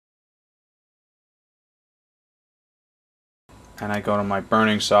and I go to my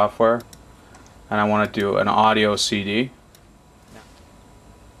burning software and I want to do an audio CD.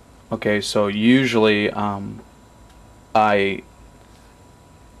 Okay, so usually I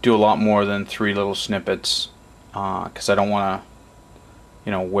do a lot more than 3 little snippets because I don't want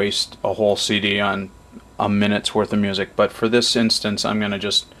to, waste a whole CD on a minute's worth of music. But for this instance, I'm going to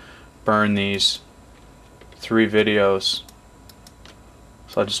just burn these 3 videos.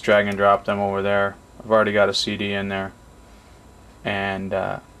 So I'll just drag and drop them over there. I've already got a CD in there, and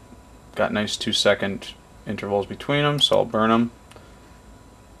got nice 2-second intervals between them, so I'll burn them.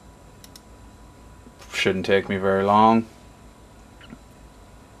 Shouldn't take me very long.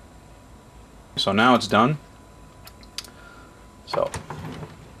 So now it's done. So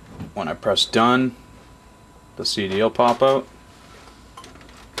when I press done, the CD will pop out.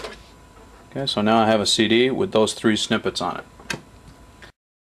 Okay, so now I have a CD with those 3 snippets on it.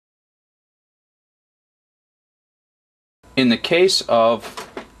 In the case of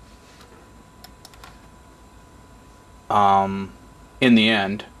in the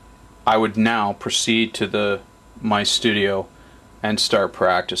end, I would now proceed to my studio and start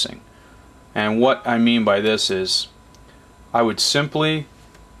practicing. And what I mean by this is I would simply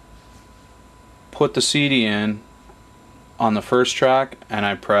put the CD in on the first track, and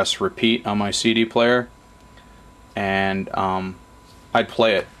I press repeat on my CD player, and I'd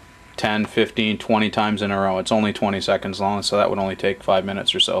play it 10, 15, 20 times in a row. It's only 20 seconds long, so that would only take 5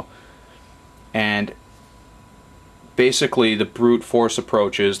 minutes or so. And basically the brute force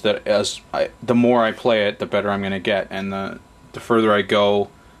approach is that the more I play it, the better I'm going to get, and the further I go,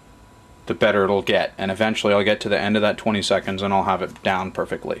 the better it'll get, and eventually I'll get to the end of that 20 seconds and I'll have it down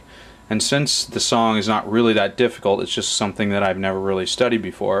perfectly. And since the song is not really that difficult, it's just something that I've never really studied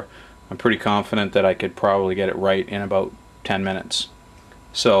before, I'm pretty confident that I could probably get it right in about 10 minutes.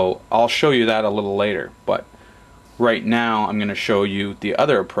 So I'll show you that a little later, but right now I'm going to show you the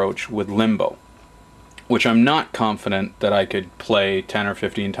other approach with limbo, which I'm not confident that I could play 10 or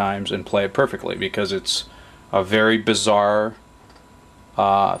 15 times and play it perfectly, because it's a very bizarre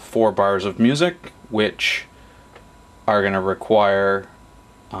 4 bars of music, which are going to require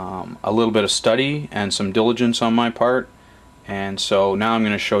a little bit of study and some diligence on my part. And so now I'm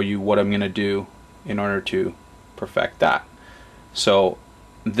going to show you what I'm going to do in order to perfect that. So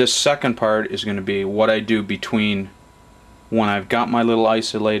this second part is going to be what I do between when I've got my little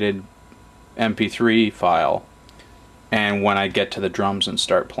isolated MP3 file and when I get to the drums and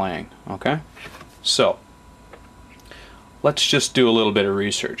start playing. Okay, so let's just do a little bit of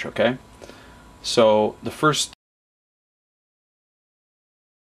research. Okay, so the first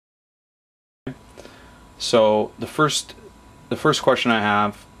question I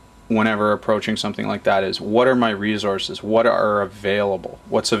have whenever approaching something like that is, what are my resources? What are available?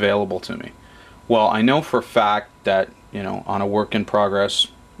 What's available to me? Well, I know for a fact that, on a work in progress,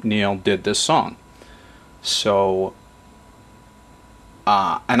 Neil did this song. So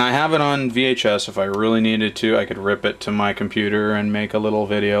and I have it on VHS. If I really needed to, I could rip it to my computer and make a little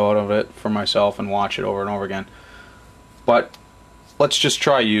video out of it for myself and watch it over and over again. But let's just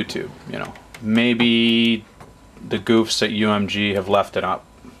try YouTube. Maybe the goofs at UMG have left it up.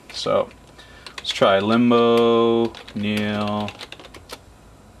 So let's try Limbo, Neil.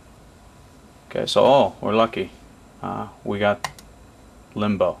 Okay, so we're lucky. We got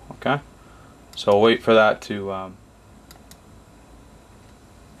Limbo. Okay, so I'll wait for that to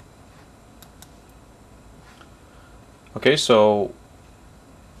okay, so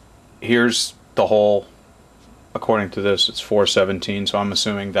here's the whole, according to this it's 417, so I'm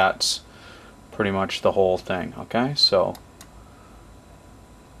assuming that's pretty much the whole thing. Okay, so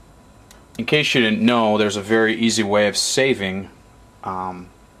in case you didn't know, there's a very easy way of saving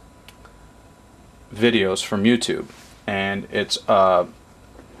videos from YouTube, and it's a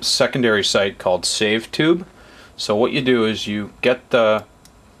secondary site called SaveTube. So what you do is you get the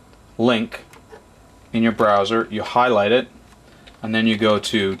link in your browser, you highlight it, and then you go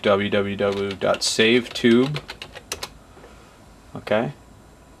to www.savetube. Okay,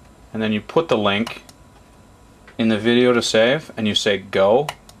 and then you put the link in the video to save, and you say go,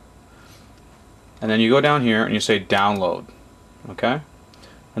 and then you go down here and you say download. Okay,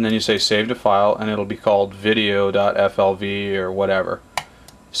 and then you say save to file, and it'll be called video.flv or whatever.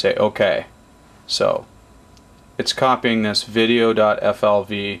 Say okay. So it's copying this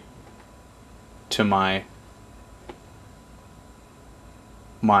video.flv to my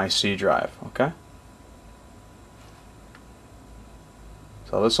C drive. Okay,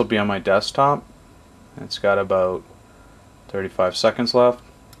 so this will be on my desktop. It's got about 35 seconds left.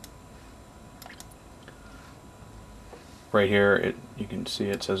 Right here you can see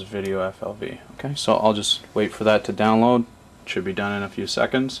it says video FLV. Okay, so I'll just wait for that to download. It should be done in a few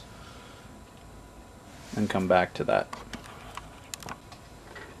seconds. And come back to that.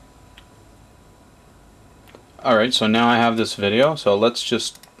 Alright, so now I have this video, so let's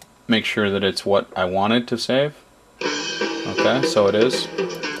just make sure that it's what I wanted to save. Okay, so it is.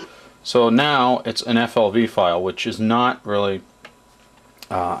 So now it's an FLV file, which is not really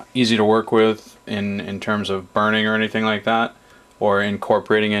easy to work with in terms of burning or anything like that, or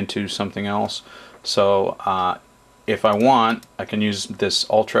incorporating into something else. So if I want, I can use this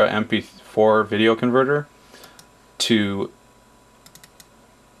Ultra MP4 video converter to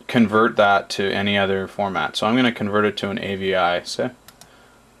convert that to any other format. So I'm going to convert it to an AVI, say,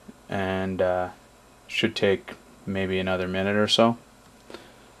 and should take maybe another minute or so.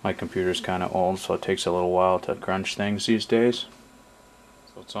 My computer's kind of old, so it takes a little while to crunch things these days.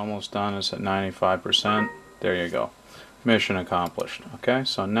 So it's almost done. It's at 95%. There you go. Mission accomplished. Okay,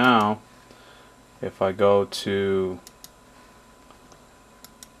 so now if I go to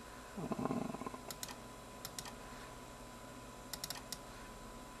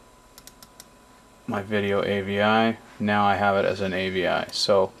my video AVI, now I have it as an AVI.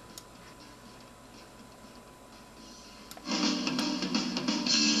 So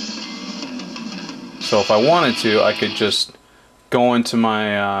if I wanted to, I could just go into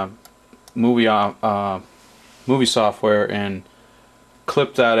my movie software and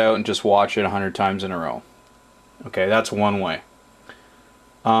clip that out and just watch it 100 times in a row. Okay, that's one way.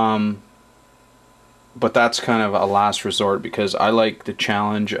 But that's kind of a last resort because I like the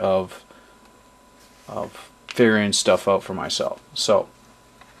challenge of figuring stuff out for myself. So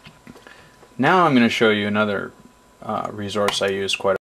now I'm going to show you another resource I use quite a